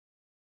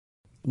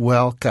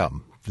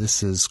Welcome.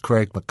 This is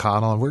Craig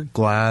McConnell, and we're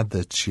glad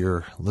that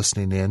you're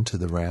listening in to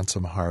the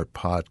Ransom Heart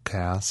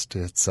podcast.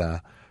 It's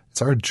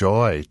our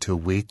joy to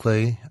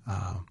weekly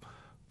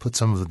put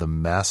some of the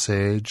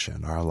message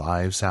and our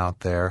lives out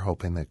there,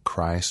 hoping that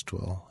Christ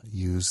will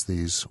use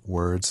these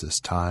words this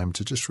time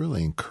to just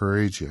really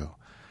encourage you.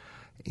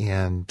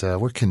 And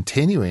we're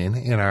continuing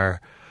in our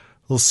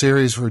little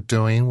series we're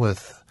doing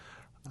with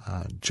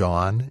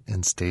John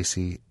and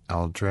Stasi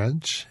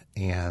Eldredge,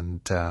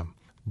 and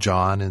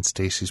John and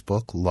Stasi's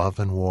book, Love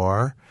and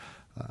War,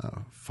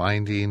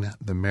 Finding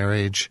the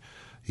Marriage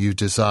You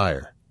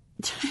Desire.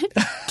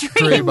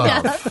 Dream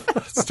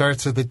of.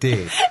 Starts with a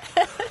D.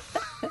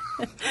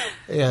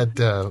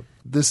 And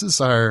this is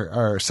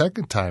our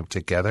second time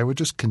together. We're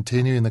just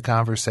continuing the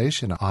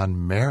conversation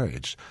on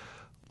marriage.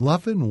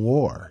 Love and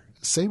war.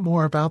 Say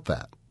more about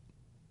that.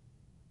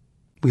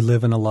 We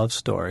live in a love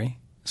story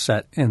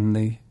set in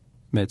the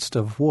midst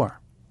of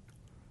war.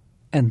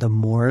 And the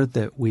more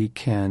that we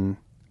can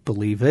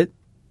believe it,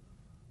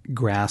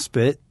 grasp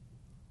it,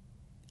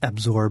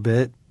 absorb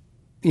it,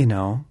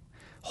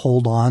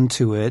 hold on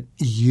to it,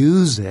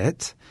 use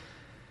it,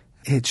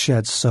 it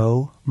sheds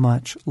so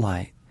much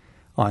light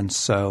on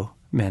so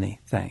many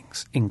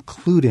things,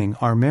 including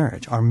our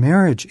marriage. Our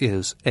marriage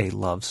is a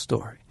love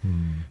story.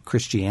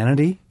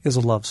 Christianity is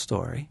a love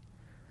story.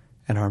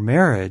 And our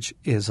marriage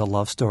is a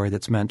love story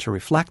that's meant to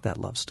reflect that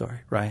love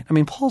story, right? I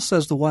mean, Paul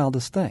says the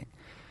wildest thing.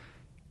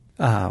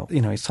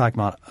 He's talking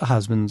about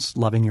husbands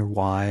loving your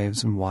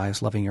wives and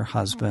wives loving your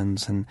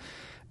husbands.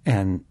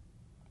 And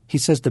he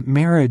says that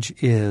marriage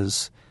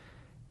is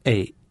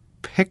a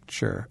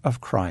picture of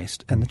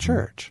Christ and the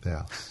church.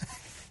 Yeah.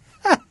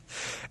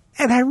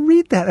 And I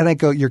read that and I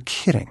go, you're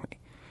kidding me.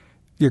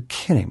 You're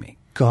kidding me.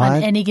 God,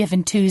 on any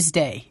given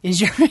Tuesday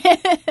is your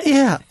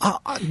yeah.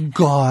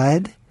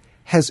 God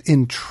has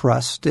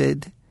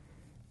entrusted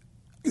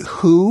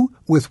who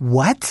with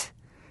what?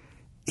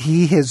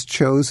 He has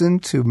chosen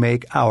to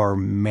make our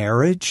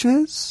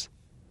marriages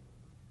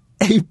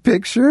a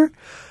picture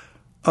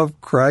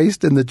of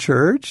Christ and the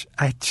church.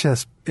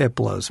 It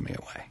blows me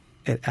away.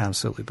 It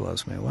absolutely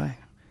blows me away.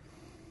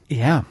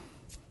 Yeah.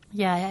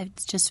 Yeah, I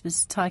just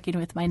was talking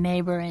with my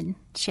neighbor, and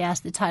she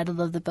asked the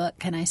title of the book,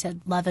 and I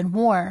said, Love and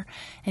War.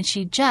 And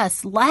she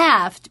just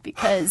laughed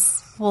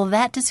because, well,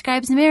 that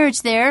describes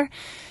marriage there,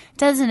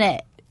 doesn't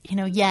it?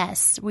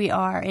 Yes, we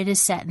are. It is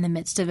set in the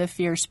midst of a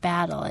fierce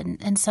battle,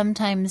 and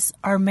sometimes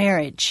our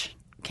marriage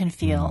can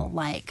feel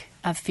like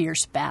a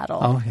fierce battle.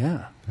 Oh,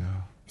 yeah.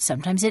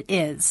 Sometimes it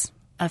is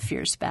a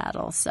fierce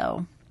battle,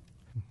 so...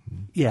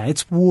 Yeah,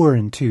 it's war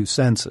in two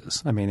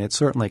senses. I mean, it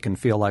certainly can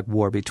feel like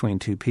war between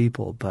two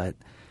people, but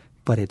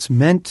it's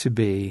meant to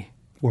be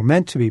 – we're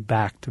meant to be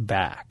back to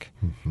back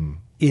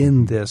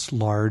in this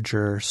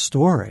larger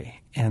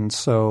story. And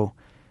so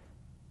 –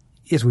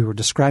 as we were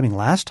describing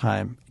last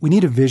time, we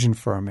need a vision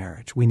for our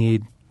marriage. We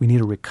need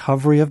a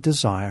recovery of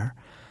desire,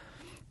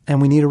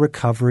 and we need a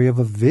recovery of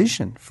a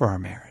vision for our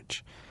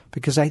marriage.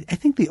 Because I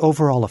think the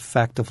overall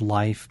effect of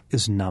life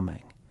is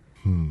numbing.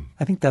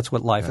 I think that's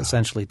what life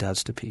essentially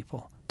does to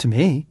people. To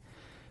me,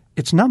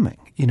 it's numbing.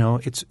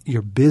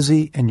 You're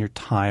busy and you're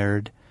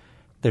tired.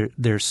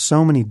 There's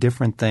so many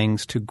different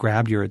things to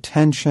grab your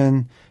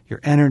attention, your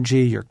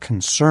energy, your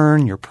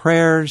concern, your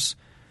prayers.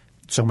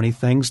 So many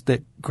things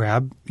that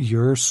grab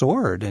your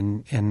sword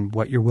and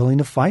what you're willing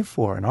to fight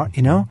for,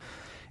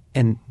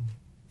 and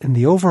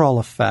the overall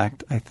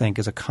effect, I think,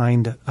 is a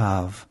kind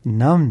of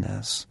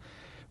numbness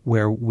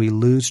where we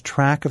lose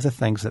track of the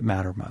things that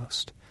matter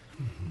most.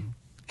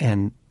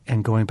 And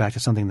going back to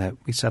something that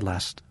we said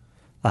last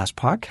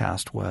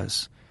podcast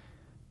was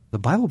the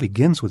Bible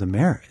begins with a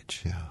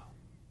marriage,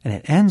 and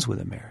it ends with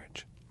a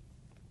marriage,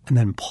 and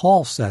then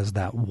Paul says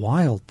that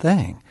wild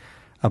thing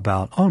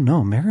about, oh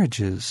no, marriage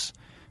is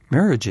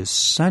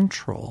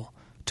central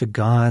to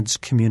God's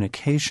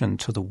communication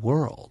to the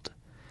world.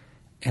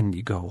 And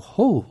you go,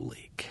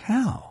 holy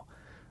cow,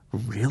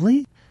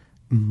 really?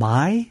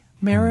 My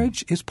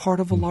marriage is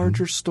part of a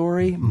larger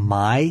story?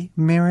 My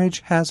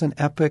marriage has an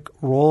epic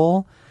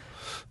role?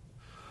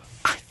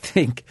 I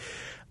think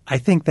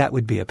that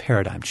would be a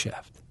paradigm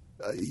shift.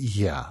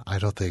 Yeah, I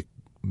don't think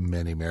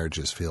many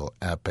marriages feel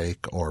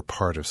epic or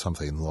part of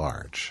something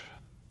large.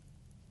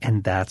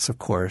 And that's, of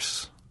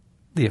course,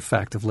 the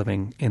effect of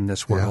living in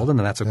this world, and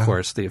that's, of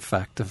course, the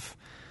effect of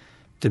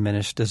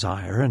diminished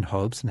desire and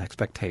hopes and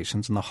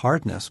expectations and the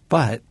hardness.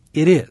 But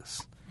it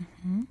is.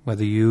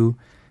 Whether you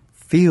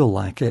feel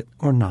like it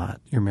or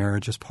not, your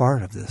marriage is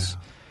part of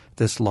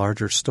this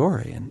larger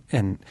story.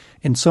 And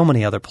in so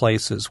many other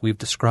places we've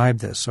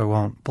described this, so I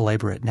won't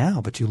belabor it now,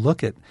 but you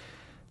look at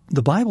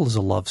the Bible is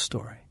a love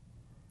story.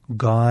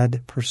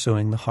 God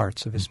pursuing the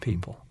hearts of his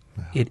people.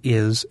 It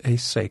is a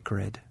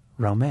sacred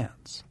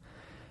romance.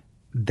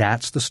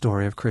 That's the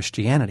story of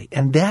Christianity.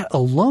 And that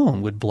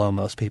alone would blow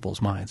most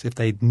people's minds if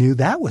they knew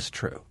that was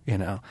true,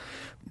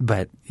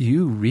 But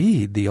you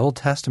read the Old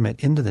Testament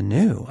into the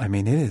New. I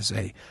mean, it is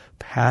a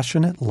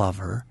passionate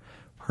lover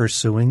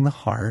pursuing the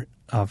heart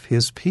of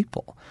his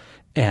people.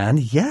 And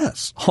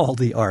yes, all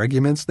the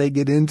arguments they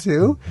get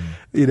into,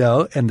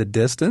 and the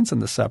distance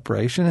and the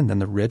separation and then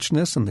the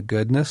richness and the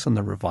goodness and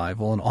the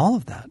revival and all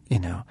of that,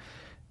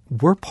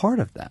 we're part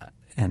of that.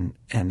 And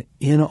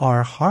in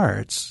our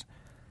hearts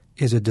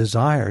is a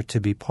desire to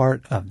be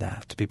part of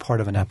that, to be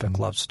part of an epic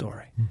love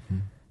story.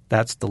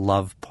 That's the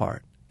love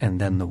part.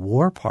 And then the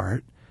war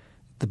part,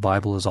 the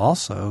Bible is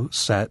also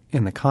set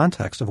in the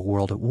context of a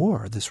world at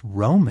war, this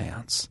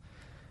romance.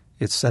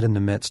 It's set in the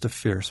midst of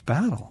fierce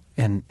battle.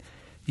 And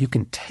you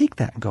can take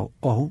that and go,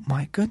 oh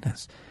my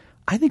goodness,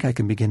 I think I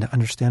can begin to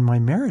understand my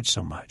marriage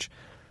so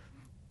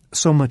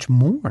much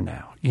more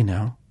now,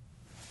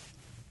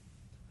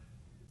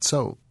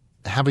 So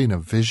having a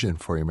vision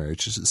for your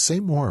marriage, say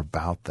more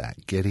about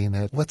that, getting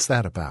it. What's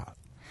that about?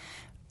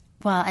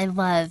 Well, I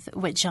love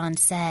what John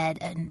said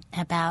and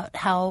about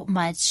how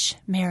much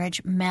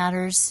marriage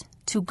matters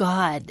to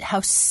God, how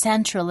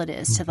central it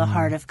is to the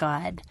heart of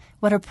God,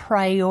 what a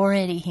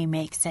priority he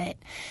makes it.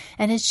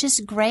 And it's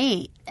just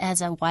great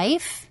as a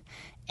wife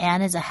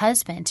and as a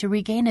husband to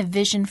regain a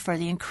vision for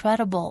the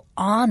incredible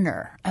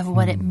honor of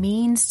what it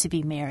means to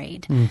be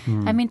married.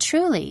 I mean,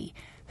 truly,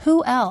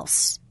 who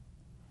else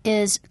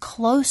is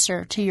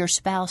closer to your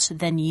spouse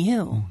than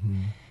you?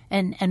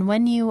 And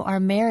when you are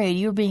married,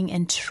 you're being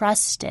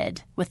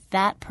entrusted with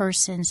that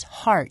person's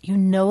heart. You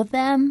know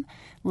them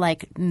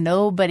like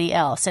nobody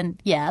else. And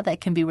yeah,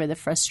 that can be where the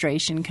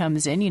frustration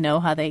comes in. You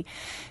know how they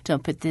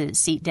don't put the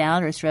seat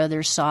down or throw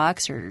their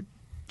socks, or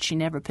she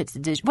never puts the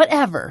dish,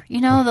 whatever. The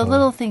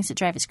little things that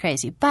drive us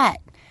crazy. But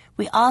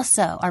we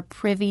also are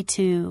privy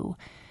to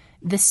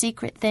the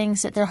secret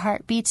things that their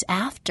heart beats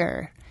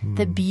after,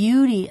 the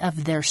beauty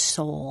of their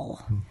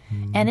soul.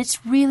 And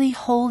it's really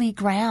holy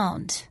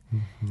ground.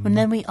 And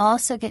then we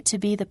also get to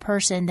be the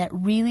person that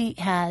really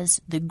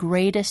has the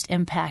greatest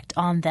impact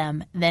on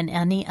them than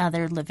any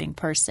other living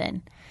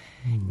person.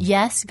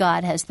 Yes,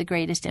 God has the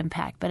greatest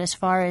impact, but as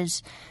far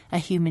as a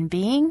human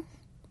being,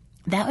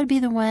 that would be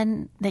the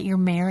one that you're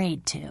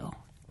married to.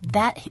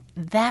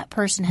 That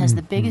person has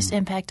the biggest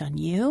impact on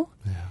you.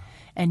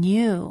 And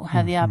you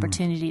have the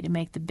opportunity to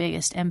make the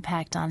biggest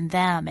impact on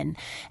them. And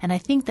I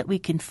think that we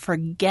can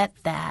forget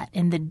that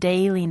in the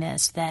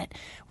dailiness that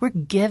we're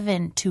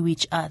given to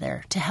each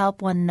other to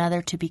help one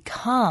another to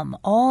become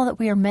all that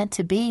we are meant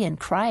to be in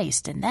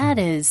Christ. And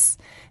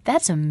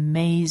that's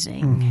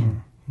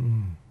amazing.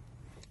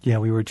 Yeah,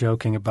 we were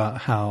joking about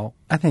how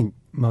I think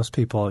most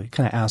people, you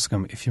kind of ask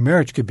them, if your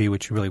marriage could be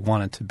what you really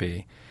want it to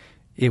be,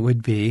 it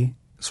would be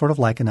sort of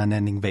like an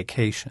unending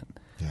vacation.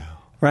 Yeah.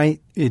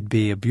 Right? It'd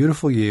be a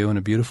beautiful you and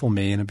a beautiful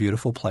me and a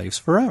beautiful place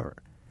forever.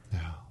 Yeah.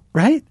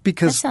 Right?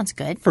 Because that sounds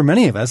good. For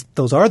many of us,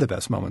 those are the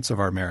best moments of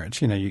our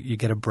marriage. You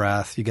get a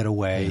breath, you get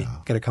away,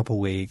 get a couple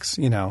weeks,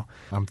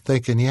 I'm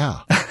thinking, yeah.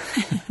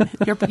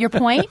 Your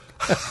point?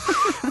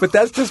 But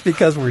that's just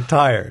because we're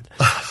tired.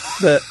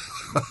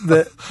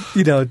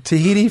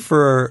 Tahiti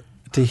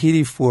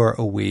for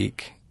a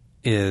week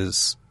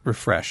is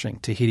refreshing.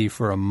 Tahiti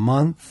for a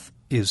month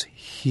is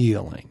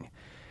healing.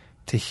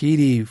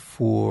 Tahiti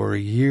for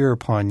year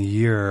upon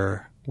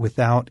year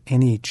without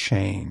any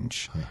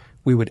change,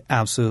 we would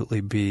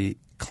absolutely be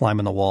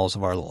climbing the walls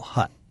of our little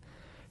hut.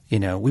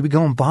 We'd be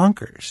going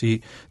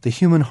bonkers. The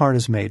human heart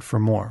is made for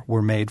more.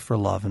 We're made for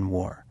love and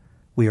war.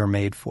 We are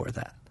made for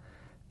that.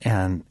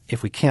 And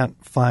if we can't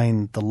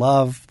find the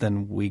love,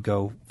 then we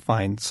go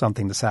find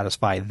something to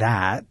satisfy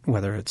that,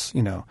 whether it's,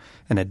 an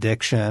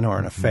addiction or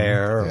an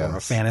affair or a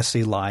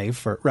fantasy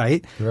life,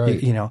 right?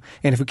 And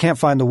if we can't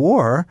find the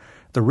war,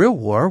 the real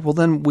war, well,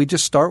 then we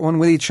just start one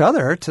with each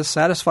other to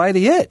satisfy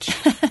the itch,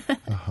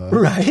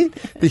 right?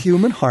 The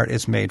human heart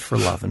is made for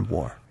love and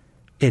war.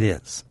 It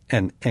is.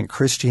 And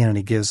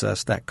Christianity gives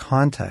us that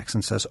context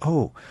and says,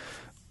 oh,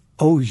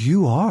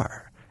 you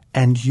are,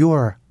 and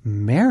your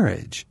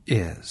marriage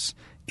is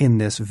in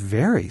this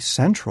very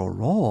central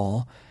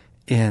role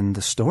in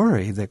the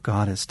story that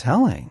God is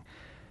telling.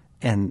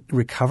 And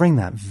recovering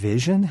that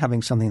vision,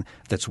 having something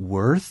that's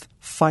worth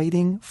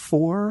fighting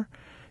for,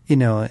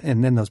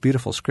 and then those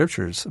beautiful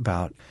scriptures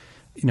about,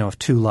 if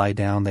two lie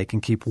down, they can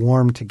keep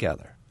warm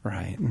together,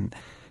 right? And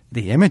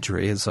the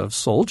imagery is of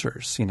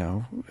soldiers,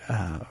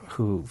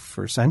 who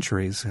for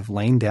centuries have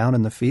lain down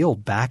in the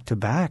field back to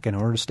back in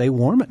order to stay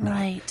warm at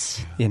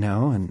night.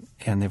 Right.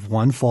 And if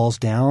one falls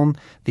down,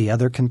 the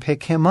other can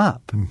pick him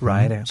up,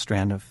 right? A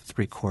strand of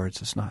 3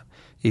 cords is not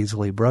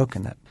easily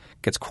broken. That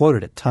gets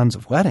quoted at tons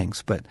of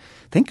weddings, but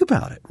think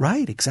about it,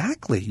 right?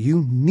 Exactly.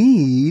 You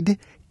need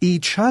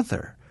each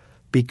other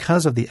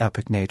because of the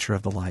epic nature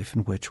of the life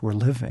in which we're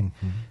living.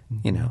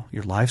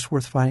 Your life's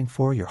worth fighting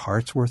for, your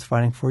heart's worth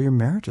fighting for, your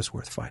marriage is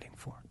worth fighting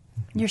for.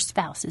 Your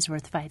spouse is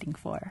worth fighting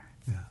for.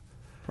 Yeah.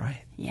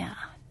 Right. Yeah.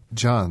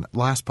 John,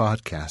 last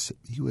podcast,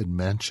 you had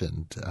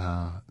mentioned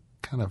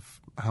kind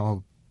of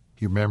how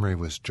your memory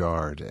was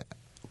jarred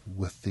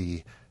with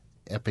the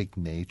epic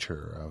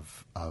nature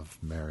of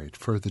marriage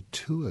for the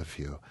two of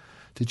you.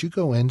 Did you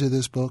go into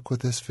this book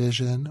with this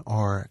vision,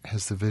 or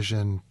has the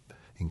vision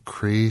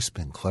increased,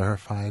 been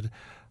clarified?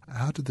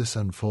 How did this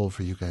unfold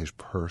for you guys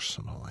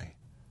personally?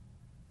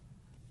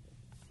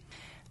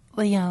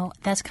 Well,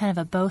 that's kind of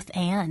a both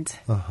and,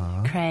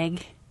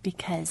 Craig,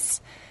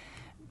 because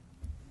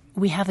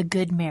we have a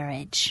good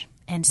marriage.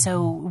 And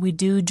so we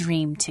do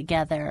dream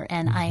together.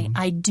 And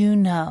I do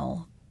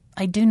know.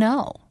 I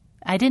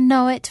didn't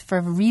know it for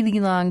a really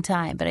long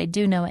time, but I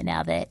do know it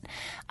now that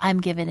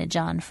I'm given to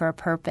John for a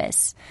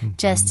purpose,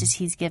 just as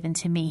he's given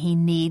to me. He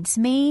needs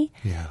me,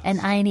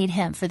 and I need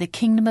him for the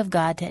kingdom of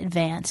God to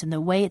advance. And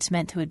the way it's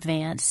meant to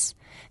advance,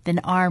 then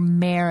our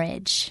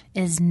marriage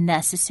is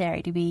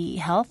necessary to be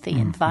healthy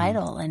and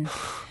vital. And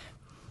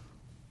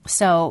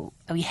so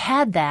we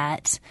had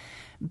that,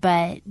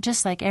 but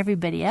just like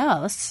everybody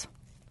else,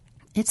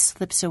 it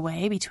slips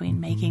away between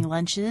making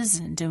lunches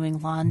and doing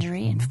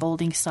laundry and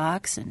folding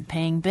socks and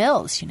paying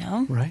bills,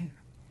 Right.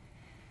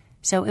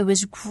 So it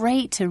was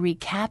great to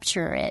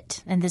recapture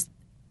it and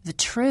the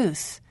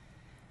truth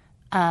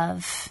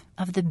of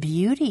the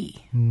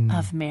beauty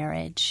of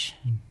marriage.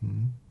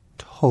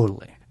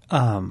 Totally.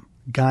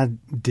 God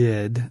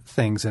did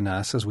things in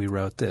us as we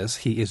wrote this.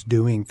 He is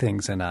doing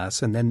things in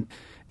us. And then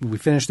we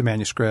finished the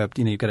manuscript.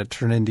 You've got to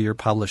turn it into your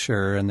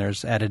publisher, and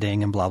there's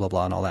editing and blah, blah,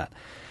 blah, and all that.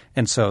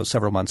 And so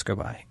several months go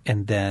by.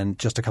 And then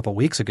just a couple of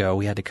weeks ago,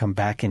 we had to come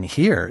back in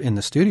here in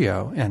the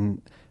studio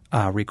and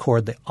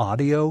record the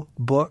audio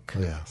book.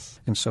 Yes.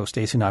 And so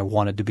Stacy and I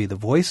wanted to be the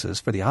voices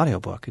for the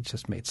audio book. It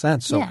just made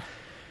sense. So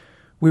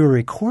we were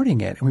recording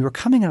it, and we were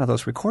coming out of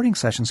those recording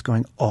sessions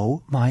going,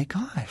 oh, my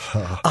gosh,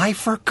 I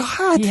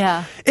forgot.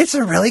 Yeah. It's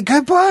a really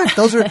good book.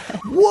 Those are,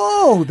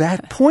 whoa,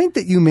 that point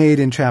that you made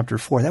in chapter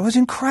 4, that was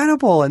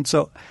incredible. And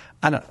so,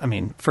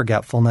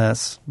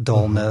 forgetfulness,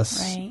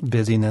 dullness,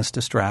 busyness,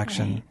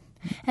 distraction. Right.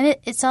 And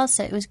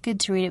it was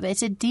good to read it, but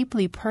it's a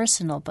deeply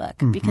personal book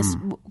because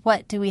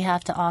what do we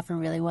have to offer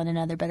really one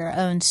another but our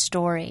own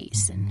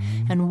stories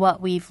and what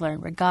we've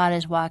learned, where God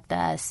has walked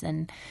us.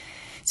 And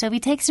so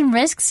we take some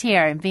risks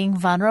here in being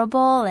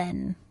vulnerable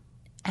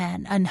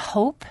and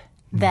hope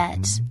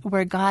that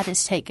where God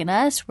has taken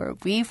us, where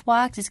we've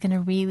walked, is going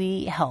to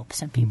really help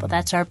some people.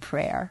 That's our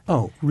prayer.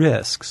 Oh,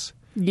 risks.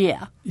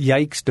 Yeah.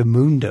 Yikes de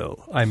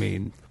mundo. I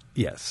mean,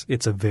 yes,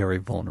 it's a very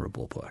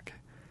vulnerable book.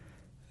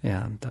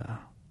 And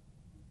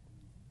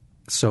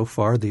so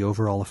far, the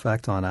overall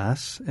effect on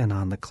us and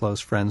on the close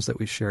friends that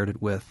we shared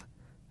it with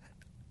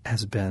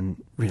has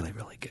been really,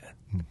 really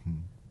good.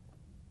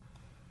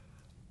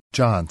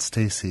 John,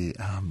 Stacy,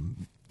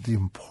 the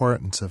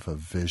importance of a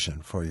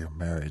vision for your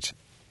marriage.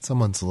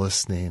 Someone's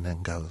listening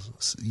and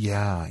goes,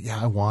 yeah,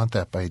 I want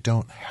that, but I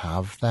don't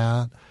have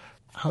that.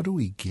 How do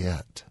we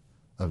get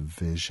a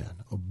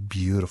vision, a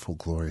beautiful,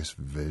 glorious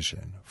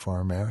vision for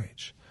our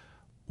marriage?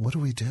 What do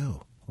we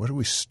do? Where do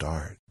we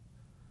start?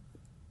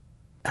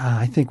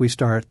 I think we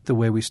start the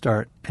way we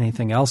start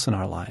anything else in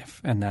our life,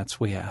 and that's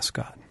we ask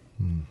God.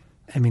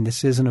 I mean,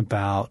 this isn't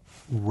about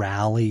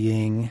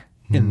rallying,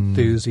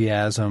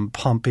 enthusiasm,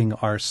 pumping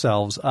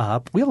ourselves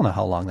up. We all know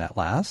how long that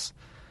lasts,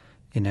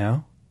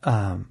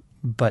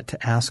 but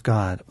to ask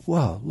God,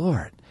 whoa,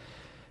 Lord,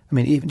 I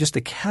mean, even just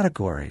the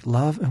category,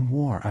 love and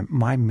war,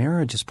 my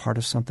marriage is part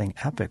of something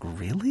epic.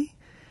 Really?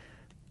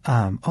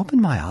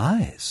 Open my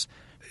eyes.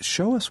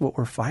 Show us what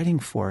we're fighting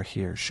for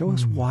here. Show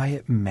us why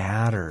it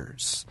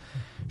matters.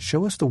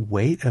 Show us the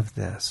weight of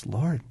this,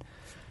 Lord.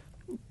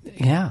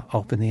 Yeah,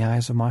 open the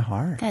eyes of my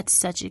heart. That's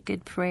such a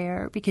good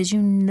prayer because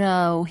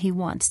He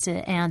wants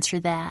to answer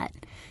that.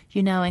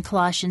 In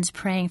Colossians,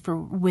 praying for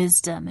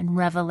wisdom and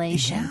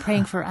revelation,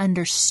 praying for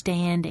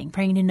understanding,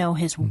 praying to know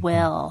His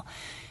will.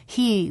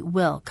 He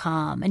will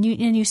come. And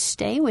you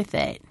stay with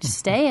it.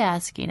 Stay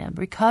asking Him,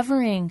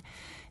 recovering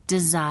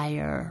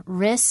desire,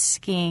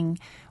 risking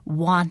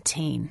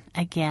wanting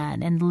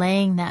again, and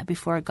laying that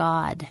before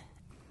God.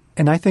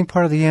 And I think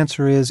part of the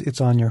answer is it's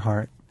on your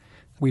heart.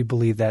 We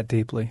believe that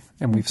deeply,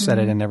 and we've said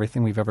it in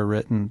everything we've ever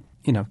written.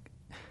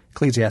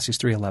 Ecclesiastes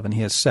 3:11,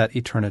 He has set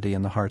eternity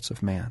in the hearts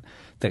of man,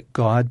 that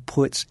God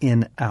puts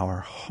in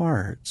our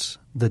hearts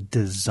the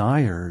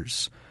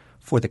desires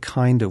for the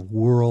kind of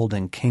world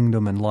and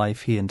kingdom and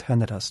life He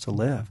intended us to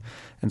live.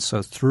 And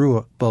so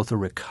through both a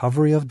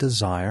recovery of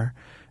desire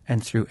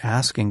and through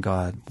asking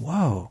God,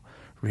 whoa,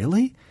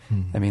 really?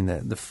 I mean,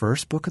 the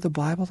first book of the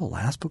Bible, the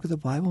last book of the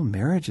Bible,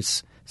 marriage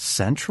is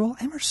central.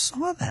 I never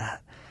saw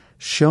that.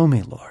 Show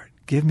me, Lord.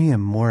 Give me a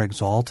more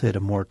exalted, a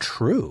more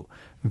true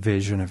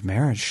vision of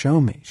marriage.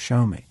 Show me.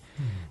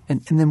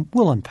 And then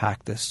we'll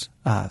unpack this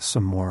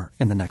some more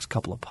in the next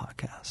couple of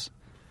podcasts.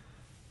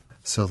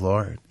 So,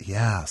 Lord,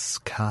 yes,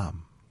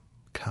 come,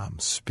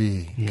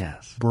 speak.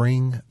 Yes.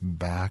 Bring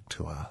back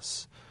to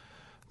us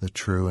the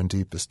true and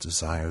deepest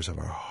desires of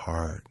our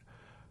heart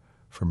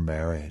for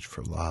marriage,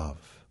 for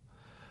love.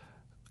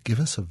 Give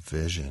us a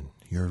vision,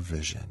 your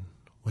vision,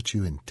 what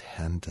you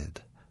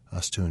intended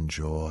us to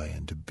enjoy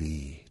and to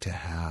be, to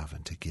have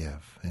and to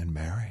give in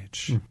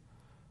marriage.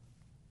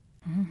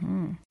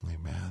 Amen.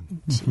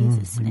 In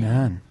Jesus' name.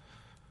 Amen.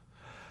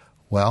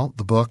 Well,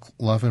 the book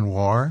Love and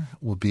War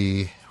will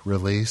be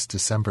released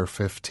December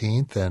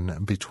 15th,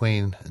 and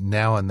between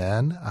now and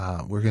then,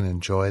 we're going to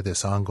enjoy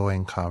this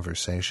ongoing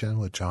conversation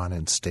with John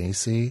and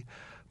Stacy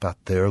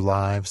about their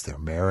lives, their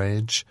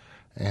marriage,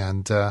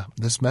 and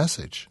this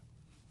message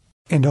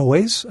And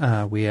always,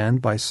 we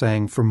end by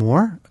saying for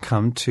more,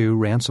 come to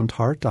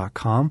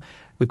ransomedheart.com.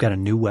 We've got a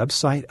new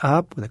website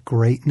up with a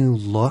great new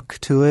look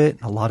to it,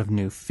 a lot of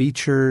new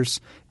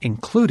features,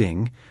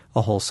 including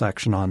a whole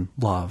section on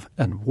love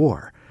and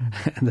war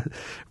and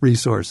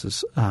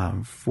resources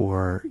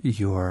for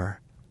your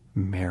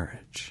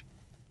marriage.